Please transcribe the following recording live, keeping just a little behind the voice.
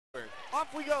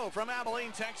off we go from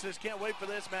Abilene, Texas. Can't wait for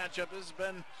this matchup. This has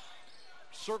been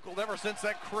circled ever since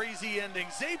that crazy ending.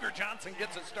 Xavier Johnson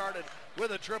gets it started with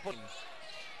a triple.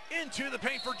 Into the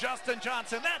paint for Justin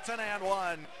Johnson. That's an and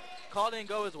one. Call didn't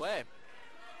go his way.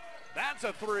 That's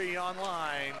a three on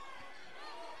line.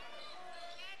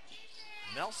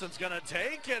 Nelson's gonna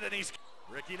take it, and he's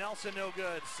Ricky Nelson no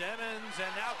good. Simmons,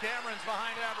 and now Cameron's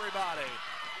behind everybody.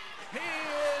 He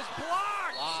is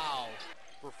blocked. Wow.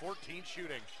 For 14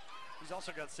 shooting. He's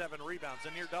also got 7 rebounds,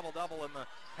 a near double-double in the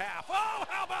half. Oh,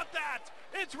 how about that?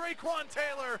 It's RayQuan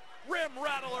Taylor, rim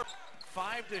rattler.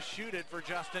 5 to shoot it for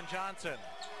Justin Johnson.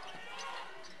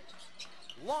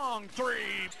 Long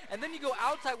three. And then you go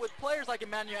outside with players like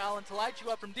Emmanuel Allen to light you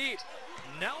up from deep.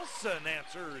 Nelson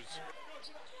answers.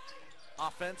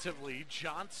 Offensively,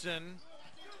 Johnson,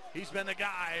 he's been the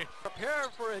guy. Prepare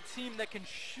for a team that can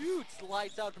shoot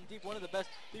lights out from deep, one of the best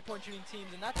three-point shooting teams,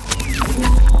 and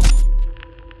that's